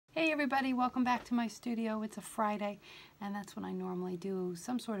Hey everybody, welcome back to my studio. It's a Friday and that's when I normally do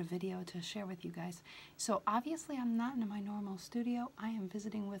some sort of video to share with you guys. So obviously I'm not in my normal studio. I am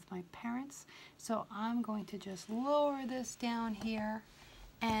visiting with my parents. So I'm going to just lower this down here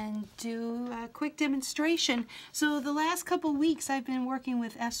and do a quick demonstration. So the last couple weeks I've been working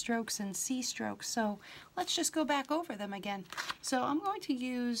with S strokes and C strokes. So let's just go back over them again. So I'm going to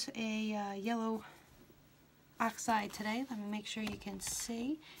use a yellow oxide today. Let me make sure you can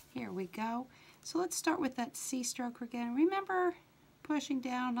see. Here we go. So let's start with that C stroke again. Remember pushing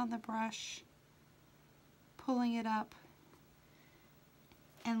down on the brush, pulling it up,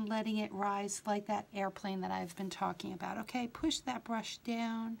 and letting it rise like that airplane that I've been talking about. Okay, push that brush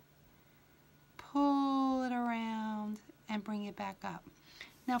down, pull it around, and bring it back up.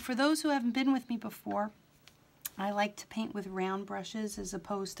 Now for those who haven't been with me before, I like to paint with round brushes as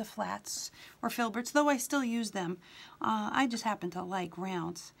opposed to flats or filberts, though I still use them. I just happen to like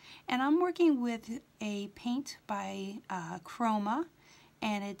rounds. And I'm working with a paint by Chroma,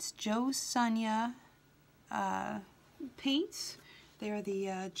 and it's Joe Sonia paints. They're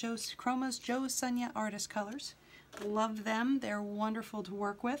the Chroma's Joe Sonia Artist Colors. Love them. They're wonderful to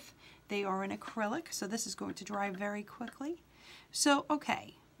work with. They are in acrylic, so this is going to dry very quickly. So,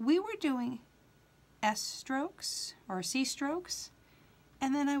 okay, we were doing S strokes or C strokes,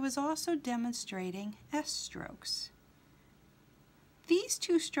 and then I was also demonstrating S strokes. These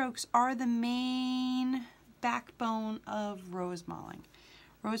two strokes are the main backbone of Rosemaling.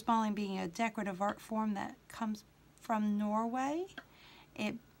 Rosemaling being a decorative art form that comes from Norway.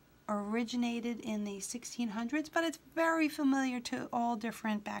 It originated in the 1600s, but it's very familiar to all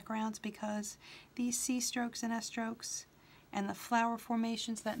different backgrounds because these C strokes and S strokes and the flower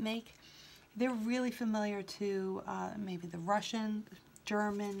formations that make, they're really familiar to maybe the Russian,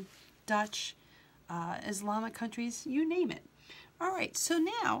 German, Dutch, Islamic countries, you name it. All right, so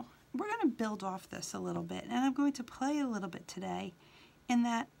now we're going to build off this a little bit, and I'm going to play a little bit today in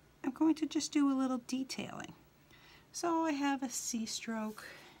that I'm going to just do a little detailing. So I have a C stroke,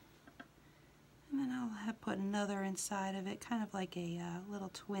 and then I'll put another inside of it, kind of like a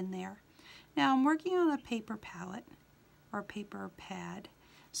little twin there. Now I'm working on a paper palette or paper pad.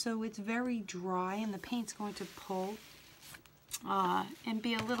 So it's very dry and the paint's going to pull and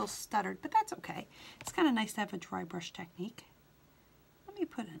be a little stuttered, but that's okay. It's kind of nice to have a dry brush technique. Let me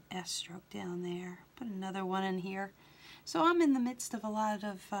put an S stroke down there, put another one in here. So I'm in the midst of a lot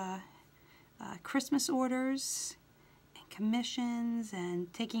of Christmas orders and commissions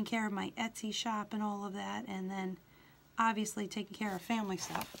and taking care of my Etsy shop and all of that, and then obviously taking care of family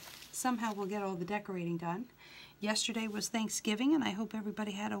stuff. Somehow we'll get all the decorating done. Yesterday was Thanksgiving, and I hope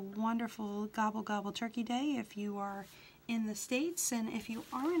everybody had a wonderful gobble gobble turkey day if you are in the States. And if you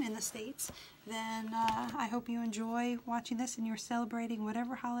aren't in the States, then I hope you enjoy watching this and you're celebrating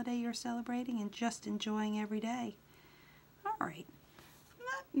whatever holiday you're celebrating and just enjoying every day. All right, I'm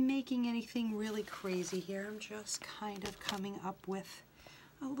not making anything really crazy here. I'm just kind of coming up with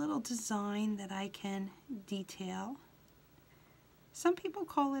a little design that I can detail. Some people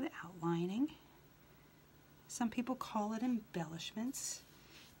call it outlining. Some people call it embellishments.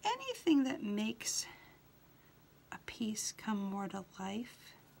 Anything that makes a piece come more to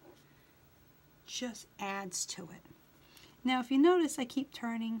life just adds to it. Now if you notice, I keep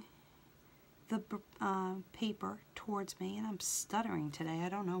turning the paper towards me, and I'm stuttering today. I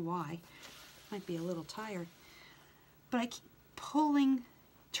don't know why. Might be a little tired. But I keep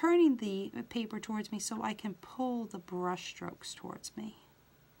turning the paper towards me so I can pull the brush strokes towards me.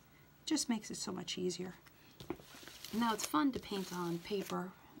 It just makes it so much easier. Now it's fun to paint on paper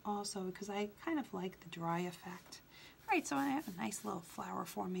also because I kind of like the dry effect. All right, so I have a nice little flower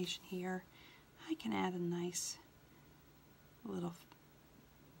formation here. I can add a nice little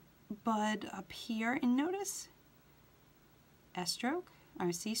bud up here, and notice S stroke,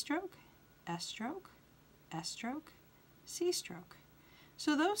 or C stroke, S stroke, S stroke, C stroke.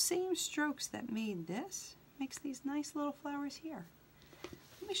 So those same strokes that made this makes these nice little flowers here.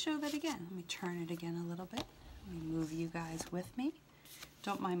 Let me show that again. Let me turn it again a little bit. Let me move you guys with me.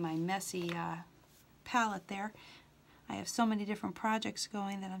 Don't mind my messy palette there. I have so many different projects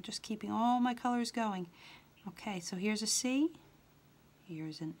going that I'm just keeping all my colors going. Okay, so here's a C,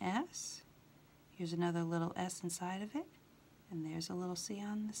 here's an S, here's another little S inside of it, and there's a little C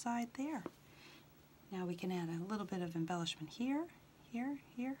on the side there. Now we can add a little bit of embellishment here, here,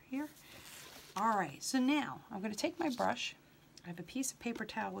 here, here. All right, so now I'm going to take my brush. I have a piece of paper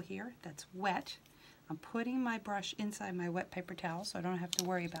towel here that's wet. I'm putting my brush inside my wet paper towel so I don't have to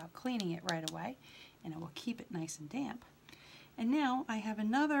worry about cleaning it right away, and it will keep it nice and damp. And now I have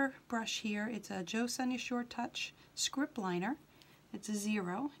another brush here. It's a Joe Sonia Short Touch script liner It's a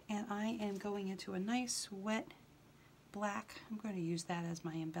 0, and I am going into a nice wet black. I'm going to use that as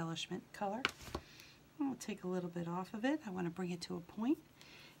my embellishment color. I'll take a little bit off of it. I want to bring it to a point.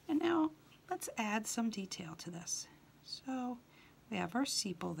 And now let's add some detail to this. So we have our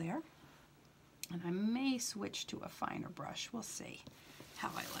sepal there. And I may switch to a finer brush. We'll see how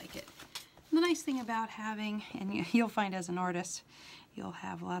I like it. The nice thing about having, and you'll find as an artist, you'll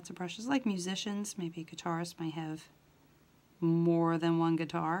have lots of brushes. Like musicians, maybe a guitarist might have more than one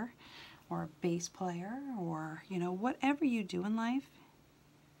guitar, or a bass player, or, you know, whatever you do in life,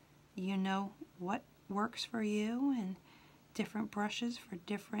 you know what works for you, and different brushes for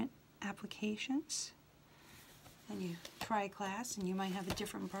different applications. And you try a class and you might have a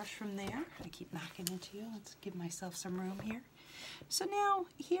different brush from there. I keep knocking into you. Let's give myself some room here. So now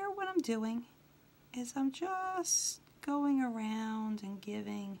here what I'm doing is I'm just going around and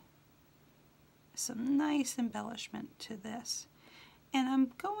giving some nice embellishment to this. And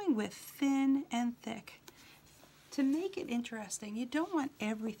I'm going with thin and thick. To make it interesting, you don't want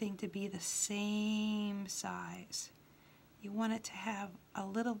everything to be the same size. You want it to have a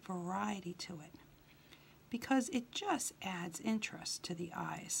little variety to it, because it just adds interest to the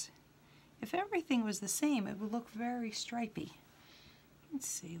eyes. If everything was the same, it would look very stripy. Let's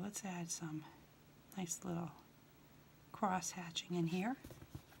see, let's add some nice little cross hatching in here.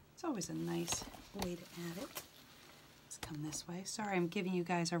 It's always a nice way to add it. Let's come this way. Sorry, I'm giving you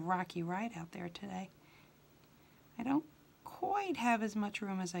guys a rocky ride out there today. I don't quite have as much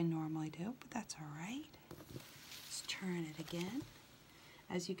room as I normally do, but that's all right. Let's turn it again.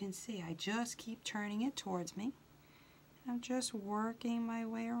 As you can see, I just keep turning it towards me. I'm just working my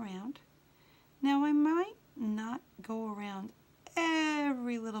way around. Now I might not go around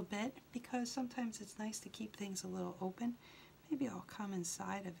every little bit, because sometimes it's nice to keep things a little open. Maybe I'll come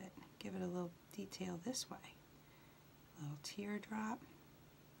inside of it, give it a little detail this way. A little teardrop.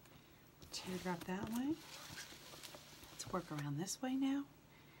 Teardrop that way. Let's work around this way now.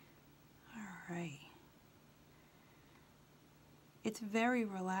 All right. It's very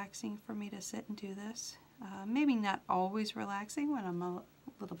relaxing for me to sit and do this. Maybe not always relaxing when I'm a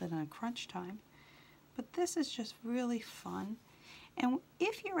little bit on crunch time, but this is just really fun. And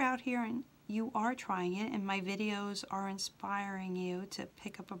if you're out here and you are trying it, and my videos are inspiring you to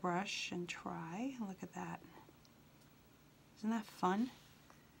pick up a brush and try, look at that. Isn't that fun?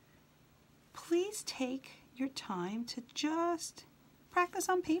 Please take your time to just practice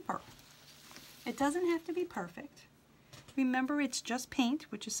on paper. It doesn't have to be perfect. Remember, it's just paint,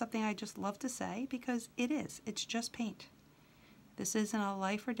 which is something I just love to say, because it is. It's just paint. This isn't a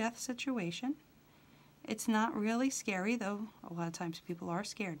life or death situation. It's not really scary, though a lot of times people are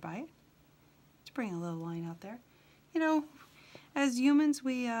scared by it. Let's bring a little line out there. You know, as humans,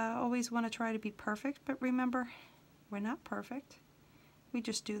 we always want to try to be perfect, but remember, we're not perfect. We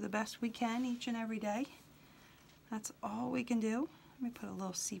just do the best we can each and every day. That's all we can do. Let me put a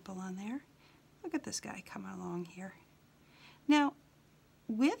little sepal on there. Look at this guy coming along here. Now,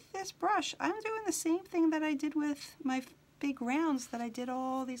 with this brush, I'm doing the same thing that I did with my big rounds that I did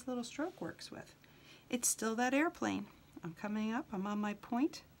all these little stroke works with. It's still that airplane. I'm coming up, I'm on my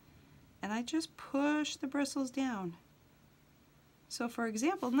point, and I just push the bristles down. So for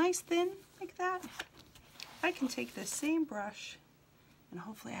example, nice thin like that, I can take this same brush, and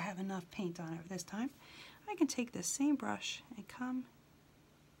hopefully I have enough paint on it this time. I can take this same brush and come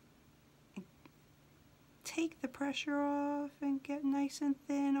and take the pressure off and get nice and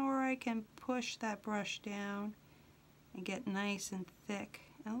thin, or I can push that brush down and get nice and thick.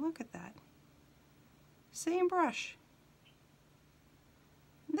 And look at that. Same brush.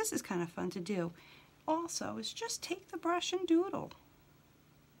 This is kind of fun to do. Also, is just take the brush and doodle.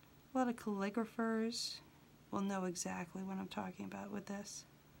 A lot of calligraphers will know exactly what I'm talking about with this.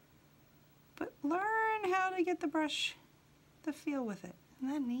 But learn how to get the brush, the feel with it.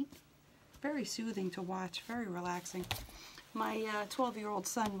 Isn't that neat? Very soothing to watch, very relaxing. My 12-year-old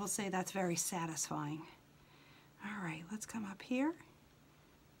son will say that's very satisfying. All right, let's come up here.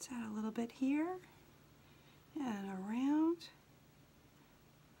 Let's add a little bit here and around.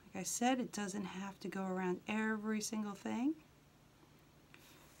 Like I said, it doesn't have to go around every single thing.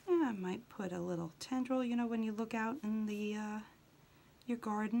 And I might put a little tendril. You know, when you look out in the your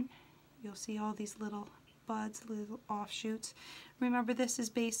garden, you'll see all these little buds, little offshoots. Remember, this is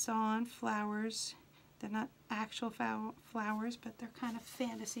based on flowers. They're not actual flowers, but they're kind of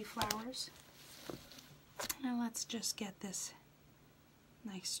fantasy flowers. Now let's just get this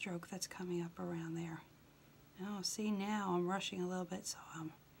nice stroke that's coming up around there. Oh, see, now I'm rushing a little bit, so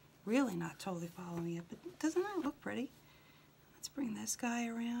I'm really not totally following it, but doesn't that look pretty? Let's bring this guy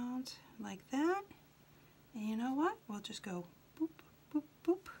around like that. And you know what? We'll just go boop,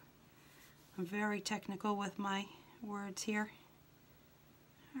 Boop. I'm very technical with my words here.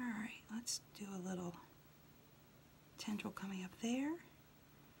 Alright, let's do a little tendril coming up there.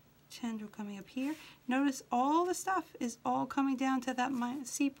 Tendril coming up here. Notice all the stuff is all coming down to that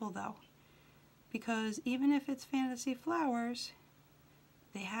sepal though. Because even if it's fantasy flowers,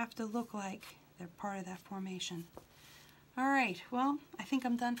 they have to look like they're part of that formation. Alright, well, I think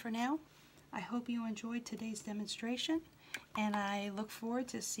I'm done for now. I hope you enjoyed today's demonstration, and I look forward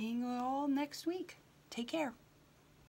to seeing you all next week. Take care.